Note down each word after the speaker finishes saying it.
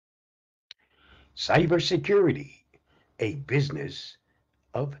Cybersecurity, a business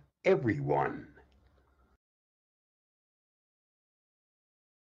of everyone.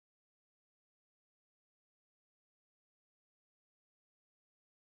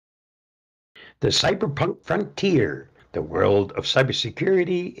 The Cyberpunk Frontier, the world of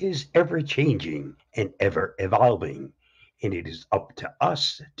cybersecurity, is ever changing and ever evolving, and it is up to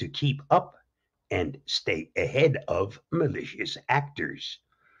us to keep up and stay ahead of malicious actors.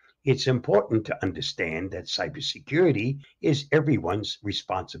 It's important to understand that cybersecurity is everyone's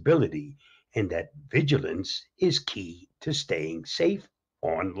responsibility and that vigilance is key to staying safe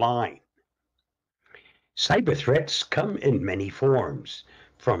online. Cyber threats come in many forms,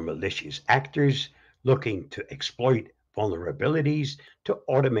 from malicious actors looking to exploit vulnerabilities to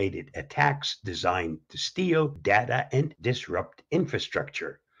automated attacks designed to steal data and disrupt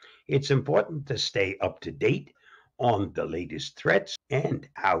infrastructure. It's important to stay up to date on the latest threats and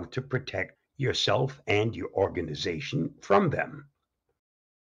how to protect yourself and your organization from them.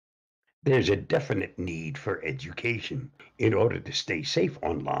 There's a definite need for education. In order to stay safe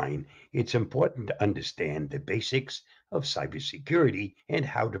online, it's important to understand the basics of cybersecurity and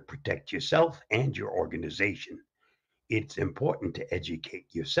how to protect yourself and your organization. It's important to educate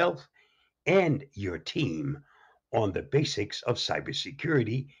yourself and your team on the basics of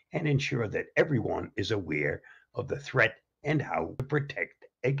cybersecurity and ensure that everyone is aware of the threat and how to protect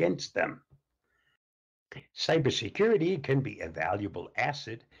against them. Cybersecurity can be a valuable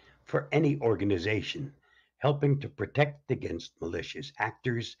asset for any organization, helping to protect against malicious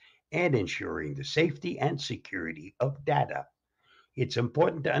actors and ensuring the safety and security of data. It's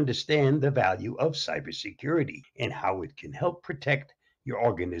important to understand the value of cybersecurity and how it can help protect your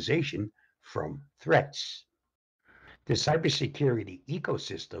organization from threats. The cybersecurity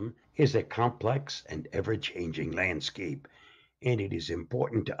ecosystem is a complex and ever changing landscape, and it is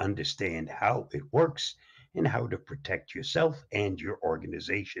important to understand how it works and how to protect yourself and your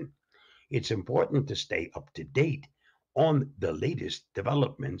organization. It's important to stay up to date on the latest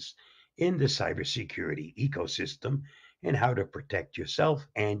developments in the cybersecurity ecosystem and how to protect yourself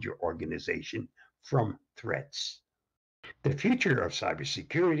and your organization from threats. The future of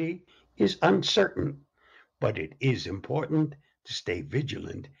cybersecurity is uncertain, but it is important to stay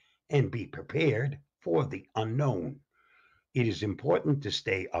vigilant and be prepared for the unknown. It is important to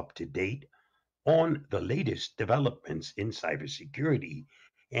stay up to date on the latest developments in cybersecurity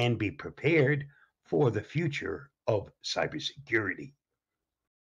and be prepared for the future of cybersecurity.